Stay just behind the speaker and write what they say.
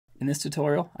In this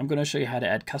tutorial, I'm going to show you how to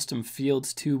add custom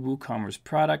fields to WooCommerce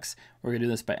products. We're going to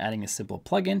do this by adding a simple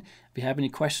plugin. If you have any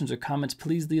questions or comments,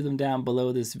 please leave them down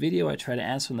below this video. I try to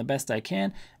answer them the best I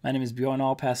can. My name is Bjorn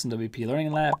Allpass in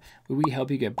WPLearningLab, where we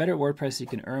help you get better at WordPress so you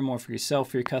can earn more for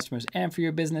yourself, for your customers, and for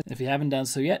your business. If you haven't done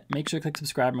so yet, make sure to click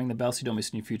subscribe and ring the bell so you don't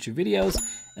miss any future videos.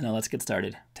 And now let's get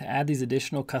started. To add these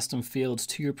additional custom fields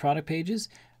to your product pages,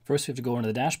 first we have to go into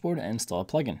the dashboard and install a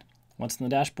plugin. Once in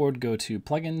the dashboard, go to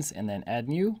Plugins and then Add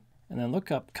New. And then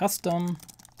look up Custom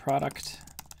Product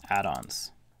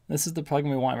Add-ons. This is the plugin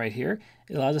we want right here.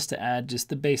 It allows us to add just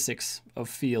the basics of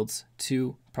fields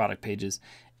to product pages.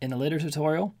 In a later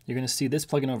tutorial, you're going to see this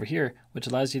plugin over here, which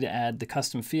allows you to add the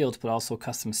custom fields, but also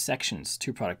custom sections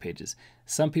to product pages.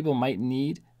 Some people might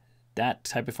need that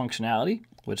type of functionality,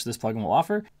 which this plugin will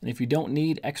offer. And if you don't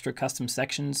need extra custom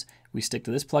sections, we stick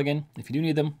to this plugin. If you do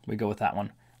need them, we go with that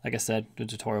one. Like I said, do a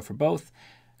tutorial for both.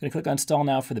 I'm going to click on Install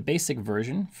Now for the basic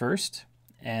version first,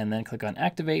 and then click on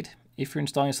Activate. If you're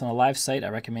installing this on a live site, I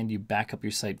recommend you back up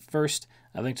your site first.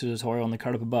 I've linked to the tutorial in the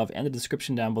card up above and the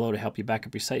description down below to help you back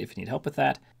up your site if you need help with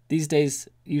that. These days,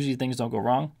 usually things don't go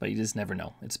wrong, but you just never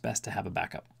know. It's best to have a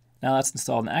backup. Now that's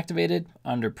installed and activated.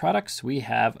 Under Products, we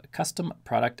have Custom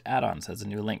Product Add-ons as a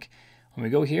new link. When we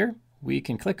go here, we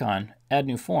can click on Add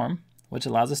New Form, which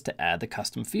allows us to add the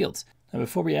custom fields. Now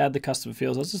before we add the custom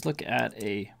fields, let's just look at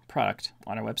a product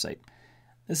on our website.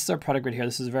 This is our product right here.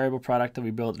 This is a variable product that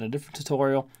we built in a different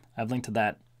tutorial. I've linked to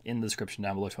that in the description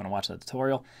down below if you want to watch that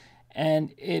tutorial.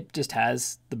 And it just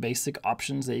has the basic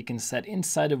options that you can set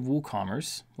inside of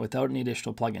WooCommerce without any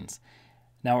additional plugins.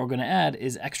 Now what we're going to add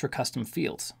is extra custom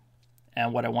fields.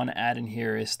 And what I want to add in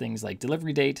here is things like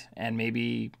delivery date and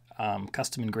maybe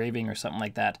custom engraving or something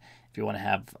like that if you want to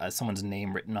have someone's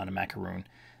name written on a macaroon.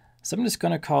 So I'm just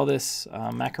going to call this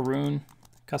macaroon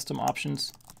custom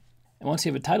options. And once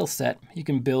you have a title set, you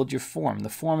can build your form. The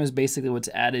form is basically what's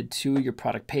added to your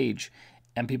product page,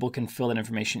 and people can fill that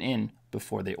information in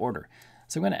before they order.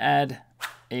 So I'm going to add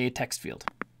a text field.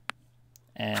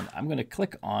 And I'm going to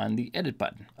click on the edit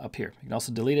button up here. You can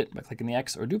also delete it by clicking the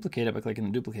X or duplicate it by clicking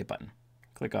the duplicate button.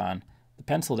 Click on the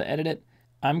pencil to edit it.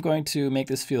 I'm going to make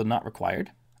this field not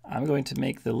required. I'm going to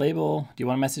make the label, do you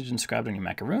want a message inscribed on your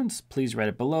macaroons? Please write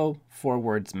it below, 4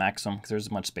 words maximum, because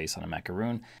there's much space on a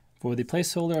macaroon. For the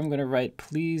placeholder, I'm going to write,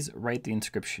 please write the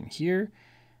inscription here.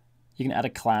 You can add a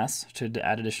class to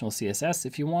add additional CSS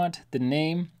if you want. The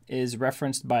name is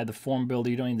referenced by the form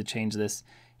builder. You don't need to change this.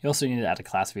 You also need to add a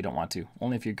class if you don't want to,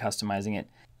 only if you're customizing it.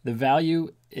 The value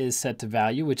is set to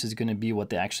value, which is going to be what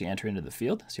they actually enter into the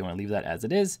field. So you want to leave that as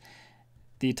it is.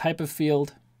 The type of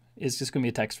field is just going to be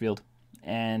a text field.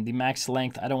 And the max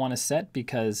length I don't want to set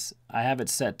because I have it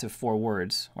set to 4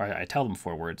 words, or I tell them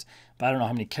 4 words, but I don't know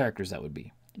how many characters that would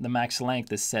be. The max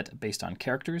length is set based on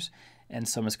characters, and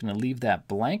so I'm just going to leave that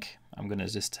blank. I'm going to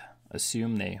just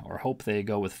assume or hope they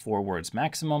go with 4 words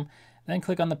maximum. Then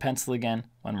click on the pencil again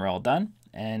when we're all done,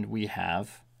 and we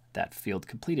have that field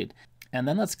completed. And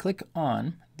then let's click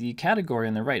on the category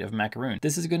on the right of macaroon.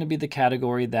 This is going to be the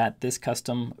category that this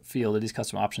custom field or these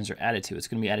custom options are added to. It's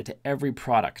going to be added to every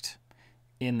product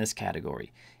in this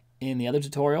category. In the other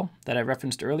tutorial that I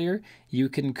referenced earlier, you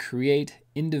can create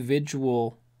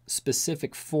individual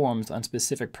specific forms on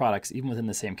specific products even within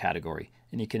the same category.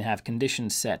 And you can have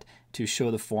conditions set to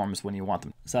show the forms when you want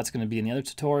them. So that's going to be in the other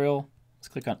tutorial. Let's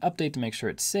click on Update to make sure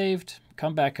it's saved.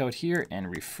 Come back out here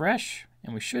and refresh,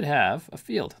 and we should have a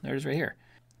field. There it is right here.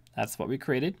 That's what we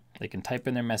created. They can type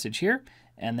in their message here,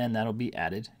 and then that'll be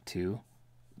added to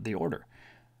the order.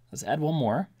 Let's add one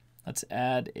more. Let's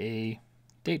add a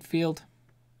date field.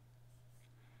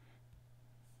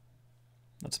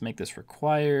 Let's make this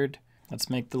required.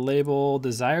 Let's make the label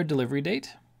desired delivery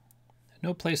date.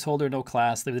 No placeholder, no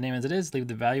class. Leave the name as it is, leave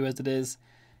the value as it is.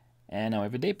 And now we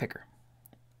have a date picker.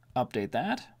 Update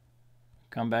that.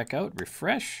 Come back out,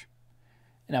 refresh.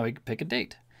 And now we can pick a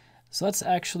date. So let's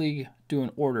actually do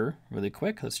an order really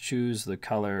quick. Let's choose the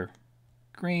color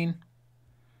green.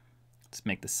 Let's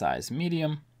make the size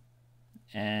medium.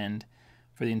 And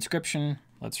for the inscription,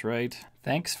 let's write,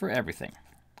 thanks for everything.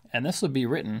 And this will be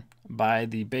written by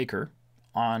the baker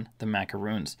on the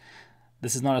macaroons.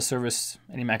 This is not a service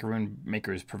any macaroon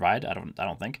makers provide, I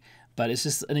don't think, but it's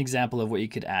just an example of what you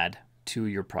could add to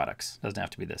your products. Doesn't have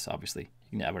to be this, obviously.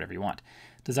 You can add whatever you want.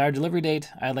 Desired delivery date,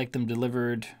 I like them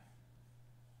delivered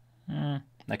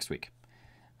next week.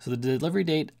 So the delivery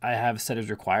date I have set as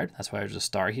required. That's why there's a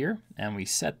star here, and we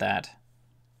set that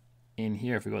in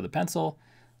here. If we go to the pencil,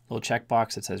 little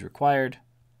checkbox that says required.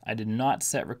 I did not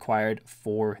set required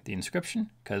for the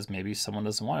inscription because maybe someone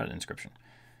doesn't want an inscription.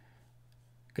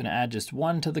 Going to add just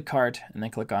one to the cart and then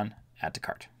click on Add to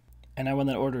Cart. And now when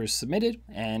that order is submitted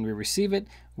and we receive it,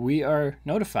 we are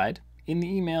notified in the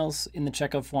emails, in the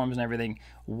checkout forms and everything,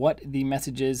 what the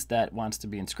message is that wants to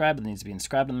be inscribed, that needs to be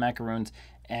inscribed on the macaroons,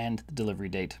 and the delivery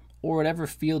date, or whatever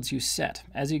fields you set.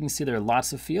 As you can see, there are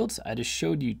lots of fields. I just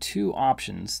showed you two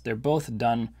options. They're both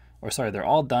done, or sorry, they're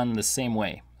all done the same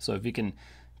way. So if you can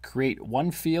create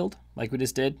one field like we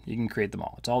just did, you can create them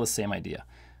all. It's all the same idea.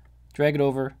 Drag it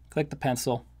over, click the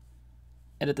pencil,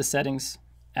 edit the settings,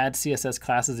 add CSS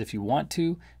classes if you want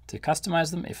to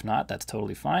customize them. If not, that's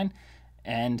totally fine.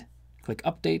 And click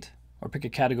update, or pick a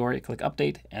category, click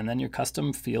update, and then your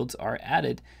custom fields are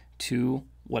added to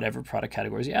whatever product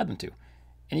categories you add them to.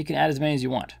 And you can add as many as you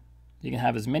want. You can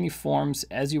have as many forms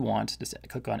as you want. Just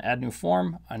click on add new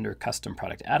form under custom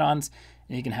product add-ons,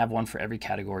 and you can have one for every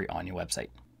category on your website.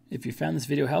 If you found this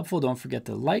video helpful, don't forget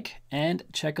to like and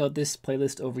check out this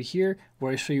playlist over here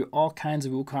where I show you all kinds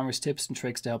of WooCommerce tips and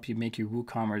tricks to help you make your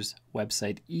WooCommerce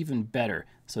website even better.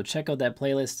 So check out that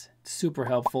playlist, it's super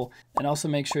helpful. And also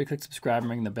make sure you click subscribe and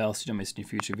ring the bell so you don't miss any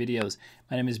future videos.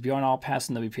 My name is Bjorn Allpass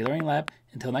from WP Learning Lab.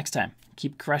 Until next time,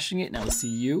 keep crushing it and I will see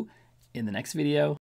you in the next video.